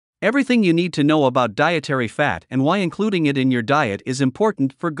Everything you need to know about dietary fat and why including it in your diet is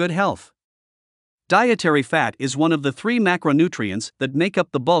important for good health. Dietary fat is one of the 3 macronutrients that make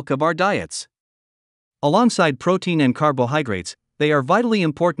up the bulk of our diets. Alongside protein and carbohydrates, they are vitally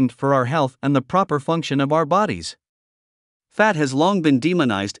important for our health and the proper function of our bodies. Fat has long been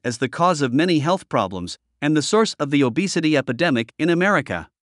demonized as the cause of many health problems and the source of the obesity epidemic in America.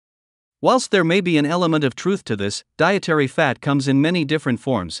 Whilst there may be an element of truth to this, dietary fat comes in many different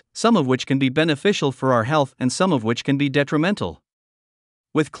forms, some of which can be beneficial for our health and some of which can be detrimental.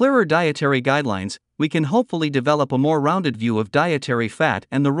 With clearer dietary guidelines, we can hopefully develop a more rounded view of dietary fat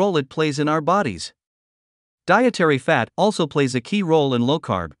and the role it plays in our bodies. Dietary fat also plays a key role in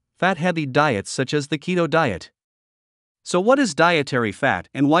low-carb, fat-heavy diets such as the keto diet. So what is dietary fat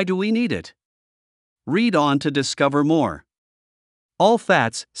and why do we need it? Read on to discover more. All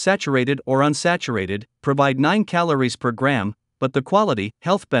fats, saturated or unsaturated, provide 9 calories per gram, but the quality,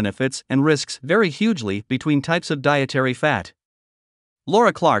 health benefits, and risks vary hugely between types of dietary fat.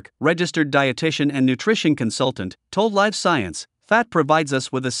 Laura Clark, registered dietitian and nutrition consultant, told Live Science, fat provides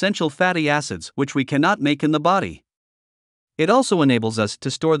us with essential fatty acids which we cannot make in the body. It also enables us to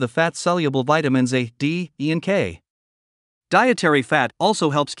store the fat-soluble vitamins A, D, E, and K. Dietary fat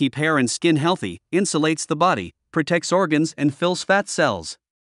also helps keep hair and skin healthy, insulates the body, protects organs, and fills fat cells.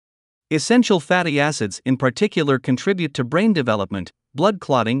 Essential fatty acids in particular contribute to brain development, blood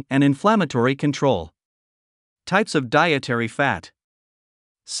clotting, and inflammatory control. Types of dietary fat.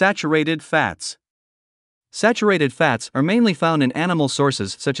 Saturated fats. Saturated fats are mainly found in animal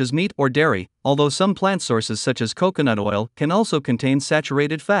sources such as meat or dairy, although some plant sources such as coconut oil can also contain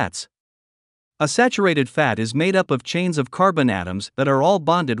saturated fats. A saturated fat is made up of chains of carbon atoms that are all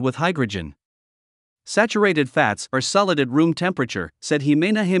bonded with hydrogen. Saturated fats are solid at room temperature, said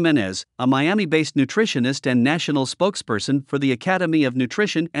Jimena Jimenez, a Miami-based nutritionist and national spokesperson for the Academy of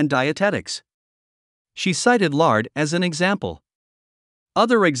Nutrition and Dietetics. She cited lard as an example.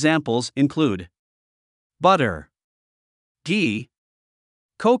 Other examples include butter, ghee,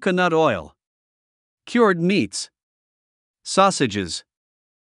 coconut oil, cured meats, sausages,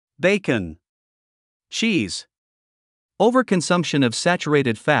 bacon, cheese. Overconsumption of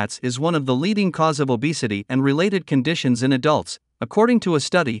saturated fats is one of the leading causes of obesity and related conditions in adults, according to a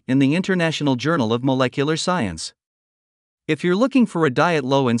study in the International Journal of Molecular Science. If you're looking for a diet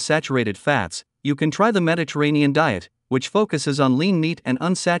low in saturated fats, you can try the Mediterranean diet, which focuses on lean meat and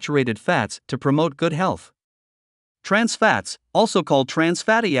unsaturated fats to promote good health. Trans fats, also called trans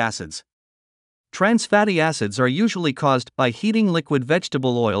fatty acids. Trans fatty acids are usually caused by heating liquid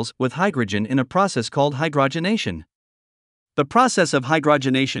vegetable oils with hydrogen in a process called hydrogenation. The process of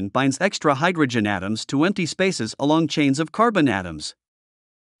hydrogenation binds extra hydrogen atoms to empty spaces along chains of carbon atoms.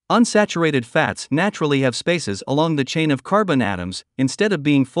 Unsaturated fats naturally have spaces along the chain of carbon atoms, instead of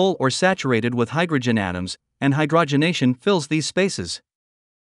being full or saturated with hydrogen atoms, and hydrogenation fills these spaces.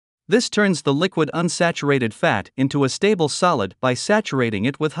 This turns the liquid unsaturated fat into a stable solid by saturating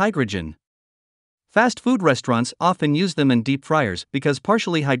it with hydrogen. Fast food restaurants often use them in deep fryers because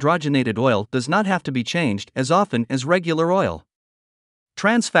partially hydrogenated oil does not have to be changed as often as regular oil.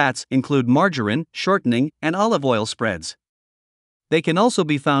 Trans fats include margarine, shortening, and olive oil spreads. They can also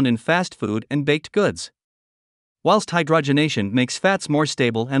be found in fast food and baked goods. Whilst hydrogenation makes fats more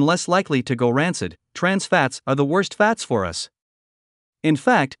stable and less likely to go rancid, trans fats are the worst fats for us. In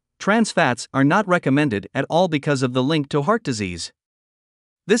fact, trans fats are not recommended at all because of the link to heart disease.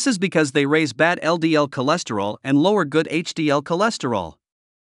 This is because they raise bad LDL cholesterol and lower good HDL cholesterol.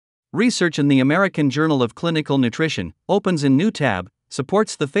 Research in the American Journal of Clinical Nutrition, opens in new tab,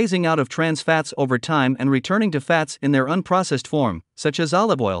 supports the phasing out of trans fats over time and returning to fats in their unprocessed form, such as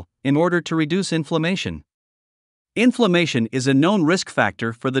olive oil, in order to reduce inflammation. Inflammation is a known risk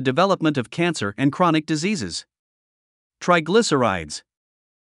factor for the development of cancer and chronic diseases. Triglycerides.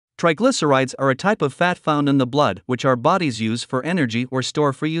 Triglycerides are a type of fat found in the blood which our bodies use for energy or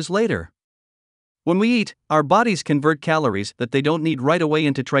store for use later. When we eat, our bodies convert calories that they don't need right away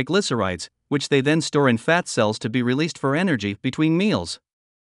into triglycerides, which they then store in fat cells to be released for energy between meals.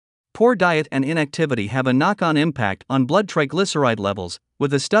 Poor diet and inactivity have a knock-on impact on blood triglyceride levels,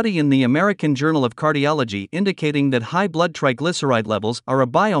 with a study in the American Journal of Cardiology indicating that high blood triglyceride levels are a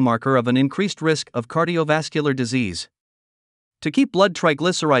biomarker of an increased risk of cardiovascular disease. To keep blood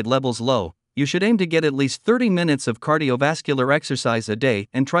triglyceride levels low, you should aim to get at least 30 minutes of cardiovascular exercise a day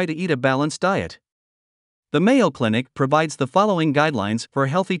and try to eat a balanced diet. The Mayo Clinic provides the following guidelines for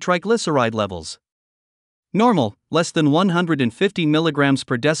healthy triglyceride levels. Normal, less than 150 mg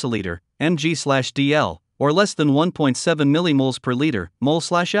per deciliter, mg/dl, or less than 1.7 millimoles per liter,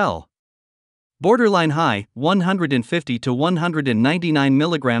 mol/L. Borderline high, 150 to 199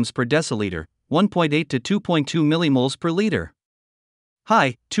 mg per deciliter, 1.8 to 2.2 millimoles per liter.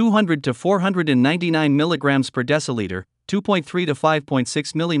 High, 200 to 499 mg per deciliter, 2.3 to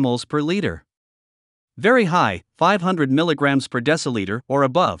 5.6 millimoles per liter. Very high, 500 mg per deciliter or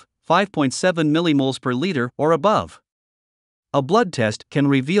above, 5.7 millimoles per liter or above. A blood test can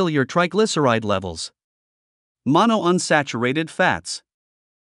reveal your triglyceride levels. Monounsaturated fats.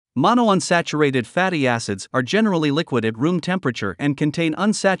 Monounsaturated fatty acids are generally liquid at room temperature and contain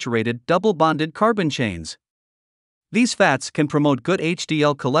unsaturated double-bonded carbon chains. These fats can promote good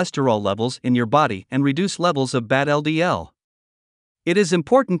HDL cholesterol levels in your body and reduce levels of bad LDL. It is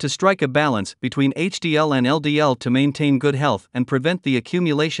important to strike a balance between HDL and LDL to maintain good health and prevent the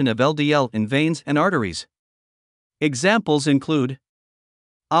accumulation of LDL in veins and arteries. Examples include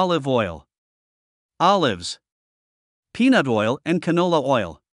olive oil, olives, peanut oil and canola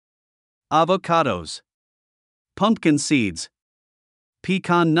oil, avocados, pumpkin seeds,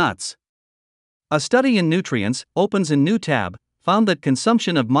 pecan nuts. A study in Nutrients, opens in new tab, found that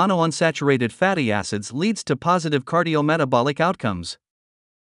consumption of monounsaturated fatty acids leads to positive cardiometabolic outcomes.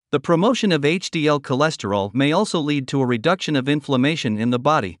 The promotion of HDL cholesterol may also lead to a reduction of inflammation in the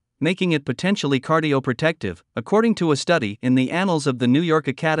body, making it potentially cardioprotective, according to a study in the Annals of the New York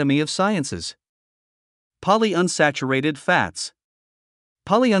Academy of Sciences. Polyunsaturated fats.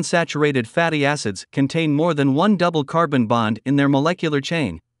 Polyunsaturated fatty acids contain more than one double carbon bond in their molecular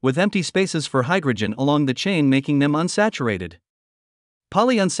chain, with empty spaces for hydrogen along the chain making them unsaturated.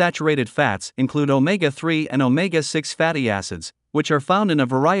 Polyunsaturated fats include omega-3 and omega-6 fatty acids, which are found in a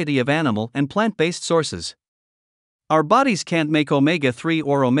variety of animal and plant-based sources. Our bodies can't make omega-3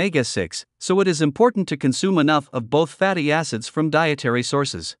 or omega-6, so it is important to consume enough of both fatty acids from dietary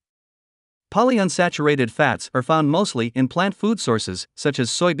sources. Polyunsaturated fats are found mostly in plant food sources, such as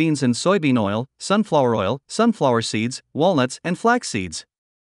soybeans and soybean oil, sunflower seeds, walnuts, and flax seeds.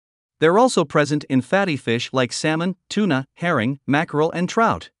 They're also present in fatty fish like salmon, tuna, herring, mackerel, and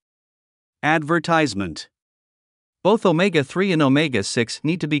trout. Advertisement. Both omega-3 and omega-6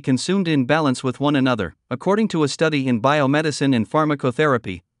 need to be consumed in balance with one another, according to a study in Biomedicine and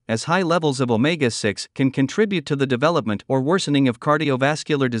Pharmacotherapy, as high levels of omega-6 can contribute to the development or worsening of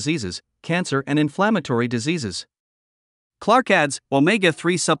cardiovascular diseases, cancer, and inflammatory diseases. Clark adds,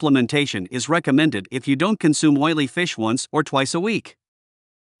 omega-3 supplementation is recommended if you don't consume oily fish once or twice a week.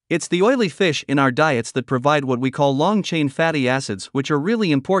 It's the oily fish in our diets that provide what we call long-chain fatty acids, which are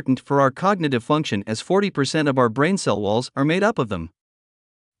really important for our cognitive function, as 40% of our brain cell walls are made up of them.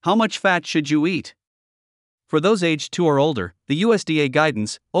 How much fat should you eat? For those aged 2 or older, the USDA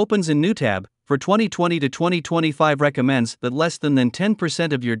guidance, opens in new tab, for 2020 to 2025 recommends that less than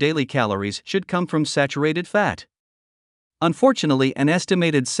 10% of your daily calories should come from saturated fat. Unfortunately, an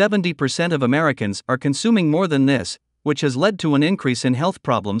estimated 70% of Americans are consuming more than this, which has led to an increase in health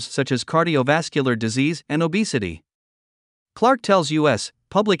problems such as cardiovascular disease and obesity. Clark tells U.S.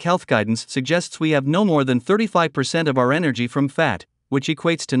 public health guidance suggests we have no more than 35% of our energy from fat, which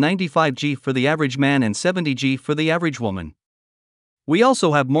equates to 95 g for the average man and 70 g for the average woman. We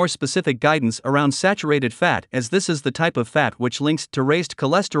also have more specific guidance around saturated fat, as this is the type of fat which links to raised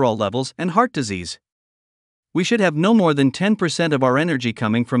cholesterol levels and heart disease. We should have no more than 10% of our energy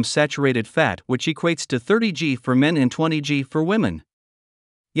coming from saturated fat, which equates to 30 g for men and 20 g for women.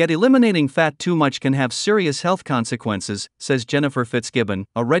 Yet eliminating fat too much can have serious health consequences, says Jennifer Fitzgibbon,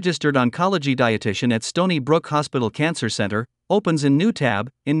 a registered oncology dietitian at Stony Brook Hospital Cancer Center, opens in new tab,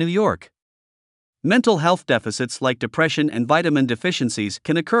 in New York. Mental health deficits like depression and vitamin deficiencies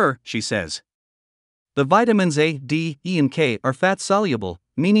can occur, she says. The vitamins A, D, E, and K are fat-soluble,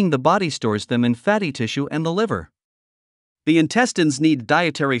 meaning the body stores them in fatty tissue and the liver. The intestines need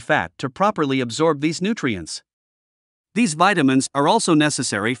dietary fat to properly absorb these nutrients. These vitamins are also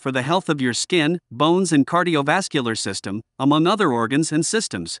necessary for the health of your skin, bones, and cardiovascular system, among other organs and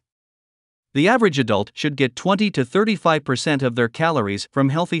systems. The average adult should get 20 to 35% of their calories from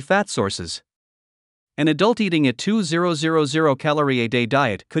healthy fat sources. An adult eating a 2000 calorie a day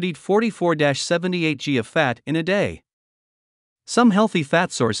diet could eat 44-78 g of fat in a day. Some healthy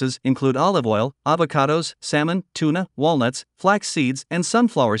fat sources include olive oil, avocados, salmon, tuna, walnuts, flax seeds, and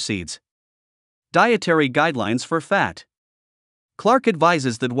sunflower seeds. Dietary guidelines for fat. Clark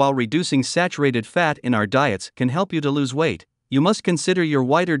advises that while reducing saturated fat in our diets can help you to lose weight, you must consider your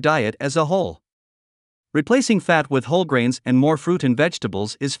wider diet as a whole. Replacing fat with whole grains and more fruit and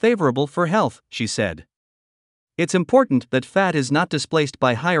vegetables is favorable for health, she said. It's important that fat is not displaced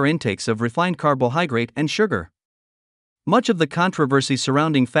by higher intakes of refined carbohydrate and sugar. Much of the controversy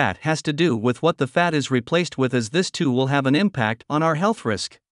surrounding fat has to do with what the fat is replaced with, as this too will have an impact on our health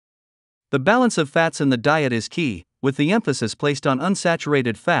risk. The balance of fats in the diet is key, with the emphasis placed on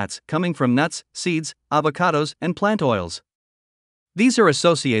unsaturated fats coming from nuts, seeds, avocados, and plant oils. These are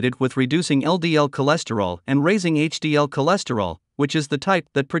associated with reducing LDL cholesterol and raising HDL cholesterol, which is the type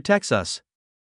that protects us.